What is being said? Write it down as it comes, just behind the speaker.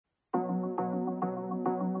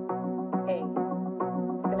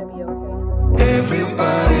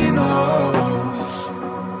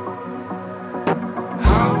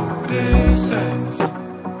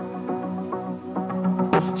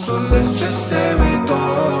just say we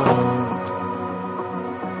don't,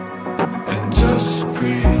 and just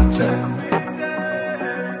pretend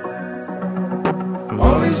we'll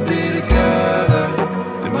always be together.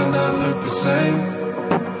 It might not look the same,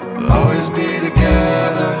 we'll always be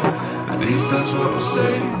together. At least that's what we'll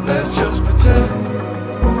say. Let's just pretend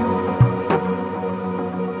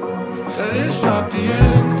that it's not the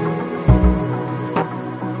end.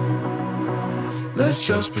 Let's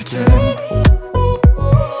just pretend.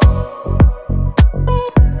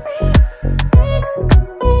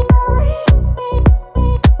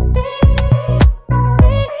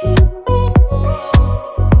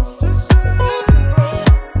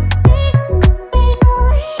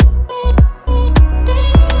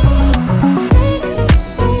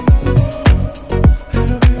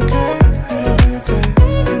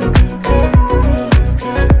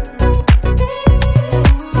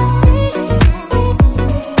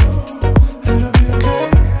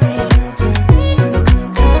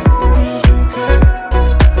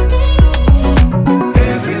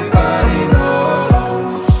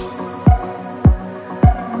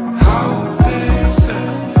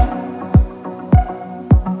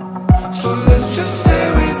 So let's just say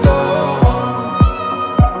we don't,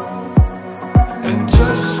 and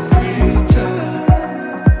just pretend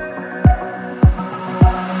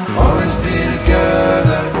we'll always be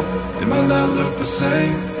together. It might not look the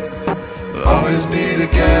same, we'll always be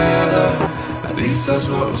together. At least that's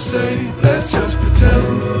what we'll say. Let's just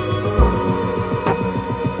pretend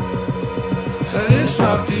that it's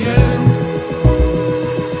not the end.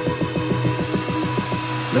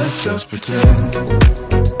 Let's just pretend.